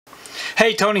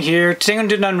Hey, Tony here. Today I'm going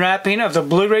to do an unwrapping of the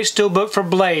Blu-ray Steelbook for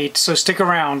Blade, so stick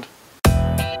around.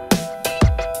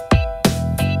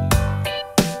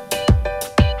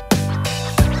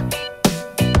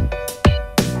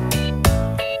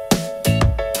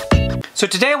 So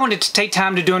today I wanted to take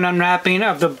time to do an unwrapping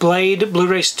of the Blade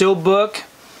Blu-ray Steelbook.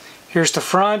 Here's the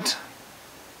front,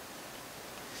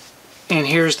 and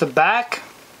here's the back.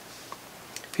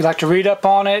 If you'd like to read up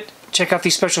on it, check out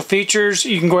these special features,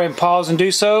 you can go ahead and pause and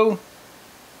do so.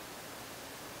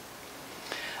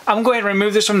 I'm going to go ahead and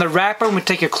remove this from the wrapper and we'll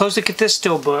take a close look at this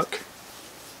Steelbook.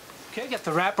 Okay, got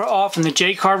the wrapper off and the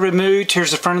J-card removed.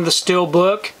 Here's the front of the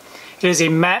Steelbook. It is a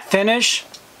matte finish.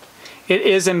 It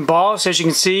is embossed, as you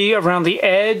can see, around the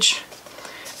edge.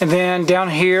 And then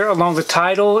down here along the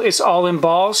title, it's all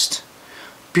embossed.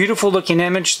 Beautiful looking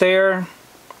image there.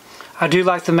 I do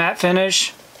like the matte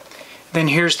finish. Then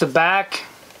here's the back.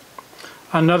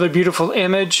 Another beautiful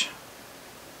image.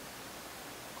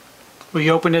 We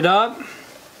open it up.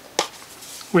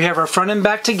 We have our front and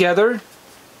back together.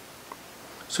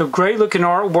 So great looking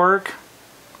artwork.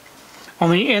 On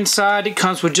the inside it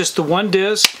comes with just the one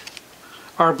disc.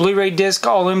 Our Blu-ray disc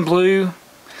all in blue.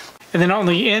 And then on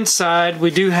the inside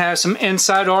we do have some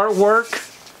inside artwork.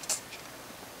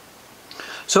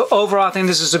 So overall I think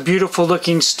this is a beautiful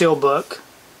looking Steelbook.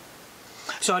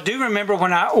 So I do remember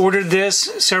when I ordered this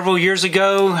several years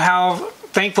ago how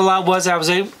thankful I was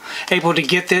able to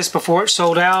get this before it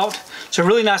sold out. So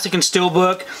really nice looking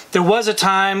Steelbook. There was a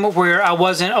time where I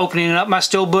wasn't opening up my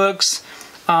Steelbooks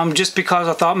just because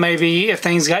I thought maybe if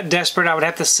things got desperate I would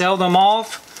have to sell them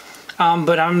off.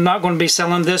 But I'm not going to be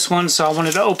selling this one, so I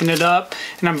wanted to open it up,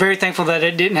 and I'm very thankful that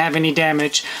it didn't have any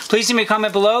damage. Please leave me a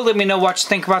comment below. Let me know what you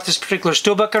think about this particular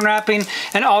Steelbook unwrapping,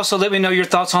 and also let me know your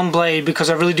thoughts on Blade, because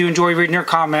I really do enjoy reading your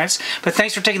comments. But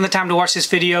thanks for taking the time to watch this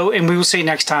video, and we will see you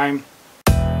next time.